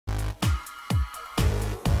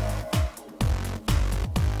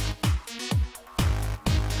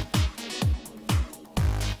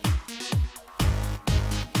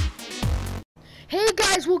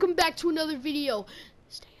guys, welcome back to another video.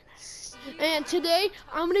 And today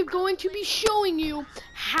I'm going to be showing you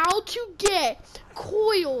how to get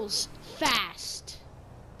coils fast.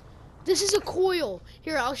 This is a coil.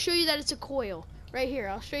 Here, I'll show you that it's a coil. Right here,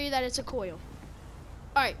 I'll show you that it's a coil.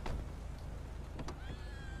 Alright.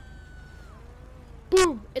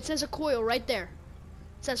 Boom, it says a coil right there.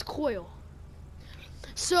 It says coil.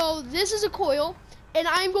 So this is a coil, and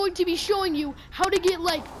I'm going to be showing you how to get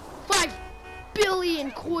like 5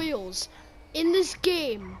 billion coils in this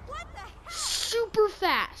game super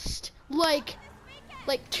fast, like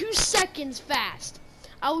 2 seconds fast.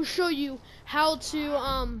 I will show you how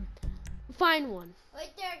to find one.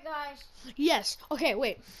 Right there, guys. Yes. Okay,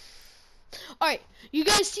 wait. All right, you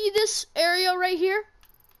guys see this area right here?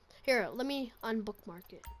 Here, let me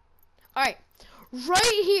unbookmark it. All right,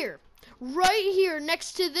 right here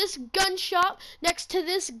next to this gun shop,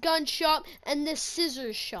 and this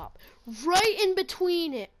scissors shop, right in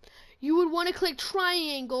between it, you would want to click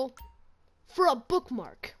triangle for a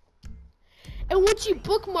bookmark. And once you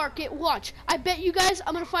bookmark it, watch, I bet you guys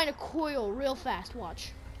I'm gonna find a coil real fast.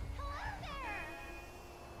 Watch.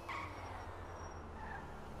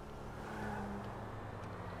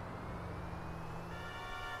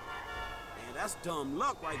 Man, that's dumb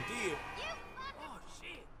luck right there. Oh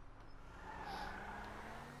shit.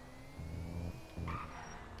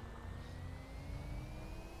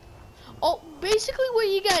 Oh, basically what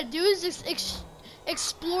you gotta do is just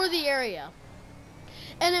explore the area.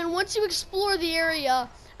 And then once you explore the area,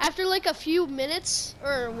 after like a few minutes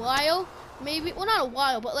or a while, maybe, well, not a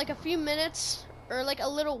while, but like a few minutes or like a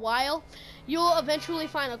little while, you'll eventually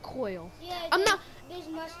find a coil. Yeah, there's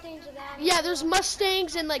Mustangs around. Yeah, there's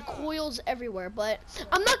Mustangs and like coils everywhere, but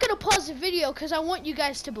I'm not gonna pause the video because I want you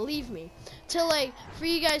guys to believe me, for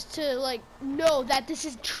you guys to like know that this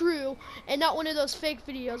is true and not one of those fake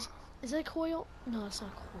videos. Is that a coil? No, it's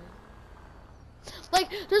not a coil. Like,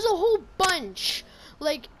 there's a whole bunch,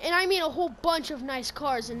 and I mean a whole bunch of nice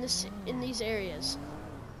cars in these areas.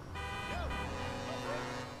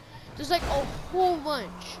 There's like a whole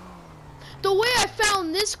bunch. The way I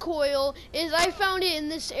found this coil is I found it in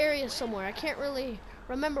this area somewhere. I can't really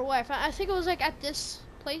remember where I found it. I think it was like at this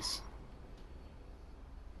place.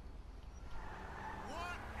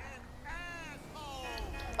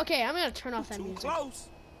 Okay, I'm gonna turn off that music. Close.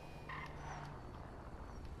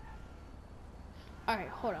 Alright,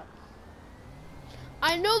 hold up.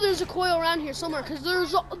 I know there's a coil around here somewhere because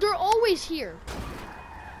they're always here.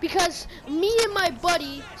 Because me and my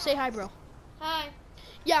buddy, say hi, bro. Hi.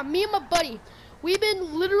 Yeah, me and my buddy, we've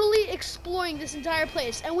been literally exploring this entire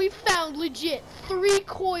place, and we found legit 3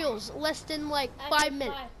 coils less than like 5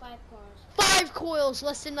 minutes. 5 cars. 5 coils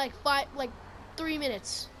less than like 3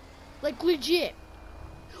 minutes. Like legit.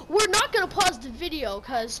 We're not gonna pause the video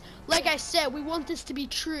because, like I said, we want this to be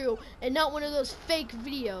true and not one of those fake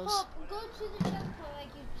videos. Oh, go to the checkpoint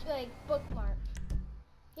like bookmark.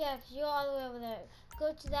 Yeah, 'cause you're all the way over there.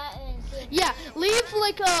 Go to that and see. Yeah, leave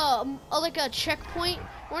like a checkpoint.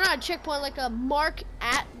 Well, not a checkpoint, like a mark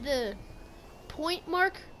at the point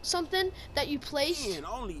mark, something that you placed. Man,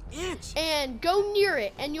 only inch. And go near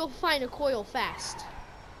it, and you'll find a coil fast.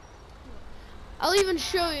 I'll even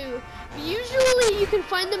show you. Usually, you can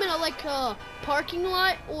find them in a parking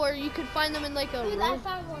lot, or you could find them in like a Dude, road. I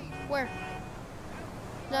found one. Where?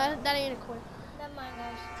 No, that ain't a coil. Never mind,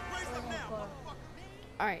 guys. It wasn't a coil.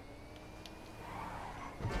 All right.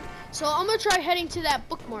 So I'm gonna try heading to that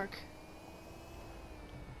bookmark.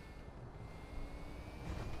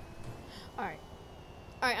 All right.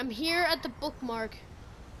 All right. I'm here at the bookmark.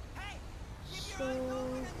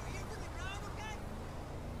 So.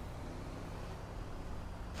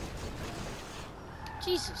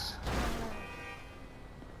 Jesus.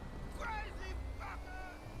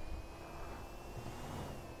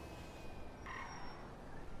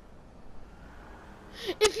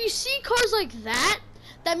 If you see cars like that,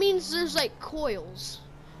 that means there's like coils.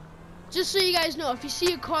 Just so you guys know, if you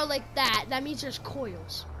see a car like that, that means there's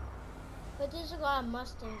coils. But there's a lot of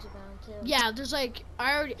Mustangs around too. Yeah, there's like,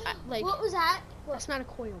 What was that? That's not a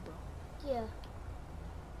coil, bro. Yeah.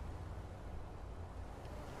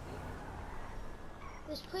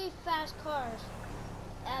 There's pretty fast cars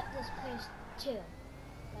at this place too,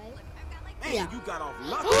 right? Man, Yeah. you got off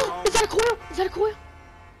lucky. Is that a coil? Is that a coil?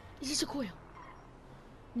 Is this a coil?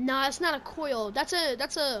 Nah, it's not a coil. That's a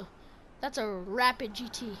Rapid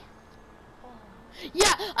GT. Oh.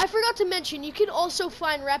 Yeah, I forgot to mention, you can also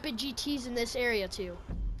find Rapid GTs in this area too.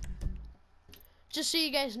 Just so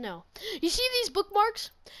you guys know. You see these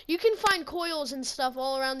bookmarks? You can find coils and stuff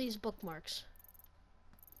all around these bookmarks.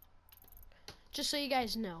 Just so you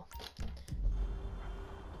guys know.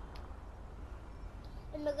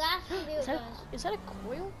 In the last video, is that a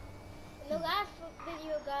coil? In the last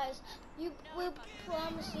video, guys, we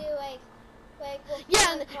promised you like we'll Yeah,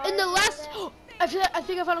 find in the cars last, and all I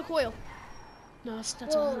think I found a coil. No,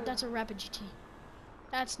 Whoa. that's a rapid GT.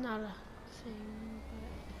 That's not a thing.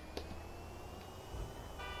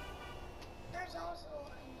 that. There's also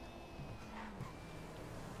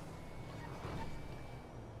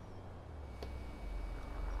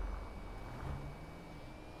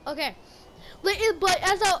Okay, but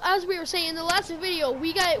as we were saying in the last video,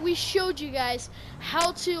 we showed you guys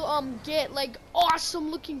how to get like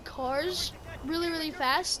awesome looking cars really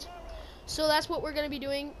fast. So that's what we're gonna be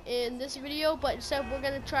doing in this video, but instead we're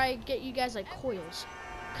gonna try to get you guys like coils,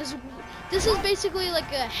 cause this is basically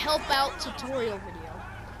like a help out tutorial video.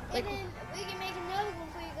 Like, and then we can make another one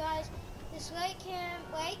for you guys. Just like him,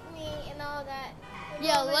 like me, and all that. And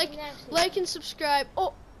yeah, we'll make next video. like and subscribe.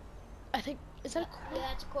 Oh, I think is that a coil? Yeah,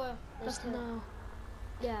 that's cool. That's no.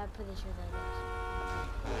 Yeah, I'm pretty sure that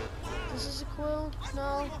This is a coil?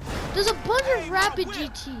 No. There's a bunch of rapid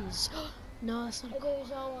GTs. No, that's not a is. coil.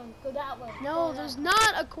 There's all one. Go that way. No, Go there's that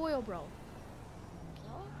not a coil, bro.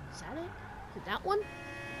 No? Is that it? Is that one?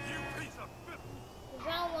 There's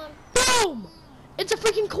that one. Boom! It's a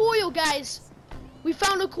freaking coil, guys. We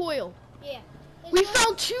found a coil. Yeah. There's We one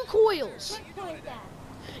found 2 coils. like that.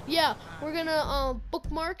 Yeah, we're gonna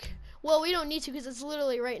bookmark. Well, we don't need to because it's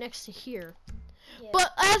literally right next to here. Yeah.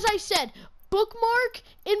 But as I said, bookmark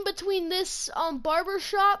in between this barber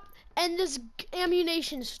shop and this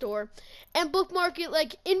ammunition store, and bookmark it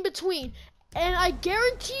like in between. And I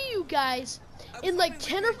guarantee you guys, in like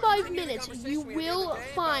 10 or 5 minutes, you will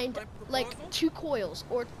find like 2 coils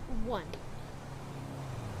or 1.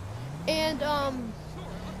 And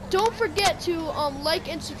don't forget to like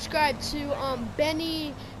and subscribe to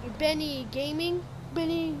Benny Gaming.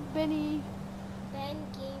 Ben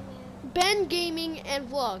Gaming and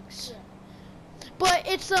Vlogs. Yeah. But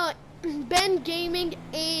it's Ben Gaming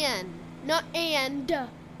and not and,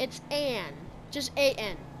 it's an, just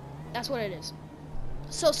an. That's what it is.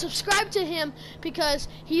 So subscribe to him because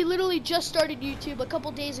he literally just started YouTube a couple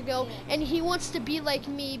days ago, and he wants to be like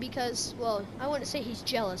me because, well, I wouldn't say he's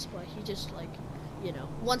jealous, but he just like, you know,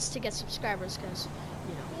 wants to get subscribers because,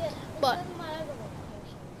 you know. Yeah. But Look at my other one.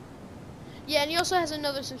 yeah, and he also has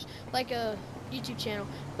another like a YouTube channel.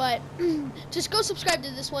 But just go subscribe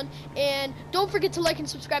to this one, and don't forget to like and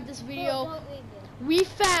subscribe this video. Oh, don't leave it. We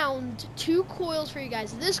found 2 coils for you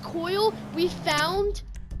guys. This coil we found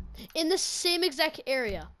in the same exact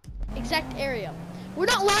area. We're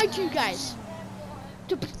not lying to you guys.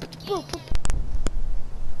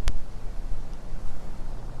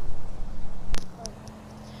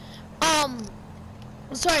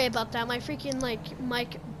 Sorry about that. My freaking like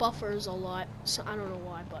mic buffers a lot, so I don't know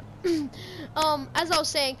why, but as I was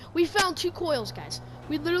saying, we found 2 coils, guys.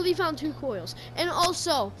 We literally found 2 coils. And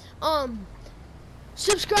also,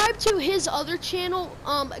 subscribe to his other channel,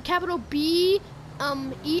 capital B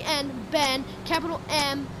E-N Ben, capital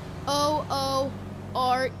M-O-O-R-E,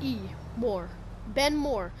 More. Ben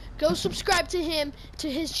Moore. Go subscribe to him,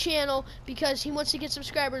 to his channel, because he wants to get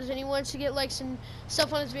subscribers and he wants to get likes and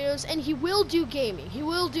stuff on his videos, and he will do gaming. He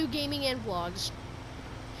will do gaming and vlogs.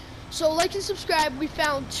 So like and subscribe. We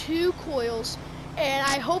found 2 coils, and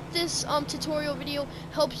I hope this tutorial video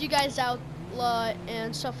helps you guys out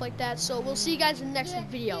and stuff like that. So we'll see you guys in the next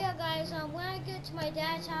video. Yeah, guys, when I go to my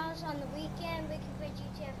dad's house on the weekend, we can play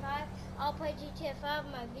GTA5. I'll play GTA5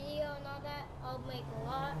 in my video and all that. I'll make a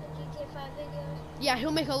lot of GTA5 videos. Yeah,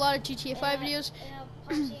 he'll make a lot of GTA5 videos. And I'll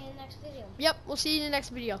probably see you in the next video. Yep, we'll see you in the next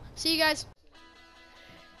video. See you guys.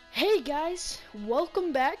 Hey guys,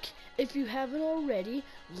 welcome back. If you haven't already,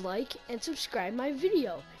 like and subscribe my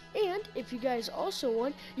video. And if you guys also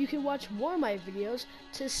want, you can watch more of my videos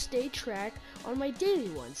to stay track on my daily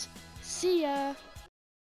ones. See ya!